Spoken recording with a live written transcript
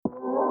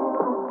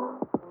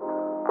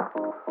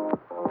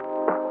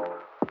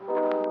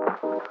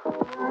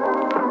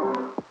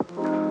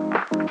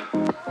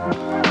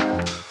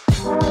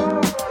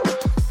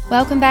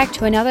Welcome back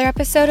to another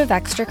episode of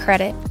Extra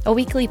Credit, a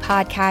weekly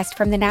podcast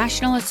from the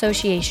National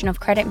Association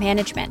of Credit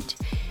Management,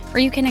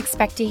 where you can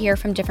expect to hear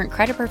from different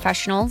credit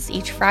professionals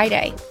each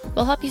Friday.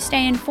 We'll help you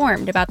stay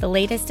informed about the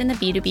latest in the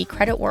B2B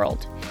credit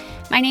world.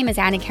 My name is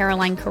Anna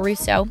Caroline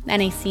Caruso,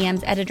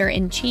 NACM's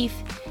editor-in-chief.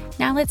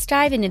 Now let's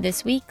dive into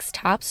this week's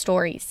top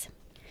stories.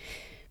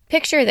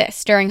 Picture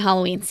this during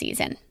Halloween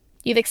season.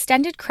 You've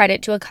extended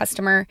credit to a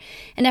customer,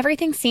 and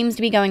everything seems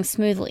to be going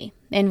smoothly.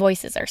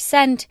 Invoices are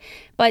sent,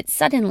 but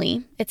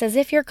suddenly, it's as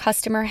if your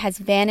customer has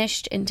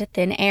vanished into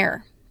thin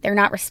air. They're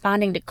not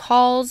responding to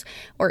calls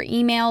or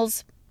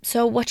emails.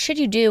 So what should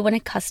you do when a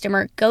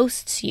customer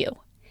ghosts you?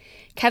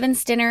 Kevin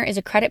Stinner is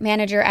a credit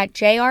manager at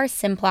J.R.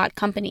 Simplot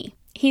Company.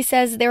 He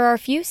says there are a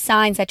few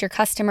signs that your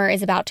customer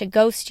is about to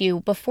ghost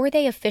you before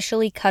they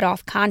officially cut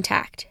off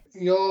contact.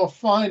 You'll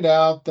find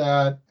out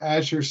that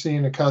as you're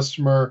seeing a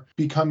customer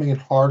becoming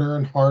harder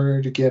and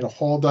harder to get a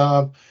hold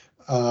of,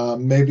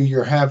 maybe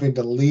you're having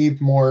to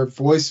leave more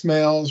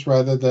voicemails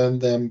rather than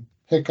them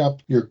pick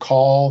up your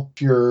call.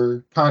 If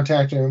you're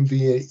contacting them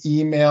via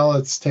email,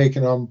 it's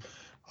taken them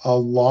a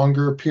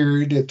longer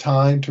period of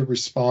time to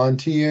respond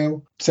to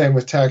you. Same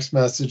with text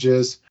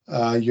messages.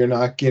 You're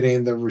not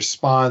getting the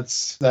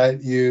response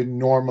that you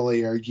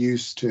normally are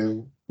used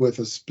to with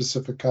a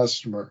specific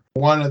customer.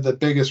 One of the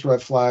biggest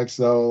red flags,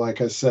 though, like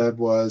I said,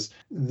 was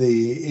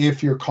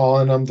if you're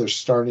calling them, they're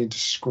starting to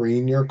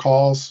screen your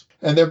calls.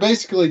 And they're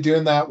basically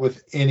doing that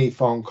with any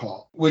phone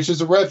call, which is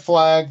a red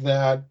flag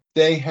that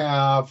they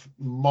have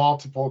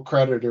multiple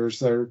creditors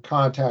that are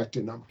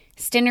contacting them.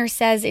 Stinner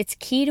says it's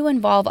key to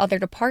involve other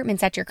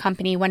departments at your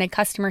company when a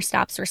customer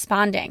stops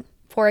responding.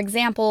 For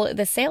example,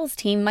 the sales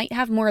team might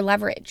have more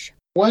leverage.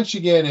 Once you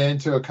get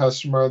into a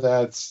customer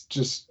that's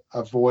just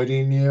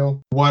avoiding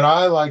you, what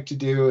I like to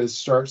do is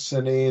start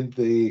sending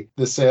the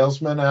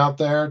salesman out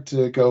there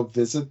to go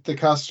visit the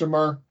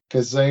customer,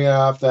 because they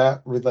have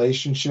that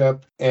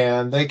relationship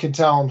and they can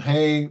tell them,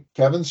 hey,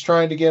 Kevin's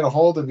trying to get a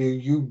hold of you.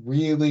 You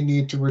really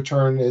need to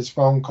return his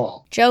phone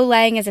call. Joe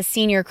Lang is a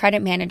senior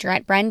credit manager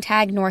at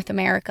Brenntag North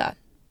America.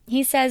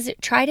 He says,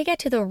 try to get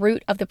to the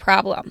root of the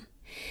problem.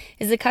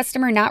 Is the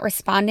customer not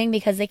responding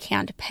because they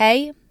can't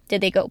pay? Did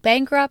they go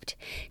bankrupt?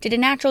 Did a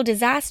natural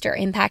disaster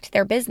impact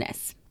their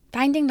business?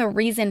 Finding the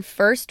reason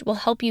first will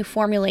help you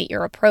formulate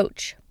your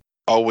approach.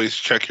 Always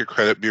check your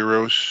credit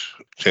bureaus.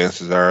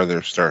 Chances are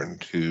they're starting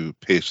to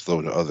pay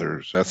slow to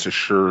others. That's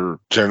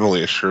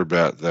generally a sure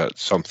bet that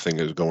something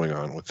is going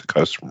on with the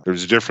customer.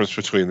 There's a difference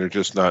between they're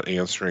just not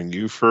answering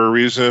you for a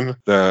reason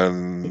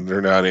than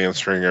they're not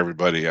answering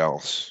everybody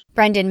else.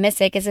 Brendan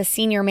Missick is a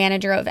senior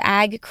manager of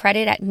Ag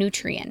Credit at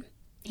Nutrien.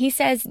 He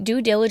says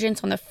due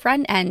diligence on the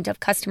front end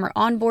of customer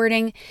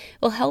onboarding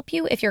will help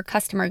you if your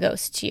customer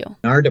ghosts you.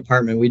 In our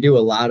department, we do a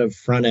lot of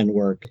front end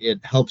work.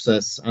 It helps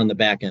us on the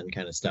back end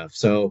kind of stuff.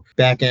 So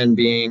back end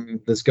being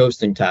this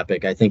ghosting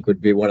topic, I think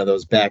would be one of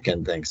those back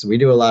end things. So we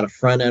do a lot of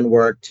front end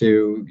work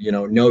to,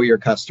 know your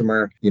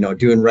customer,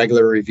 doing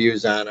regular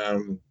reviews on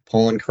them,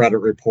 pulling credit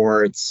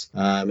reports.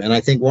 And I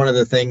think one of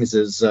the things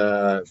is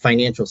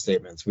financial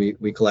statements.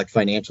 We collect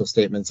financial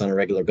statements on a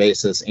regular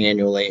basis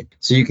annually.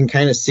 So you can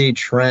kind of see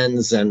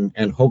trends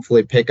and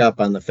hopefully pick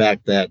up on the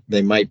fact that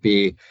they might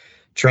be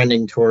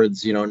trending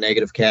towards,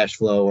 negative cash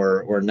flow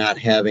or not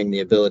having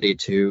the ability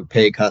to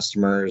pay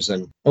customers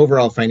and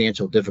overall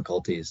financial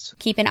difficulties.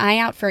 Keep an eye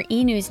out for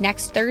eNews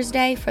next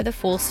Thursday for the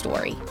full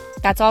story.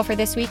 That's all for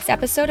this week's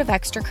episode of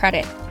Extra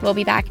Credit. We'll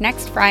be back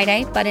next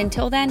Friday, but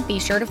until then, be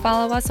sure to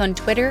follow us on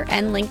Twitter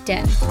and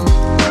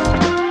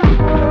LinkedIn.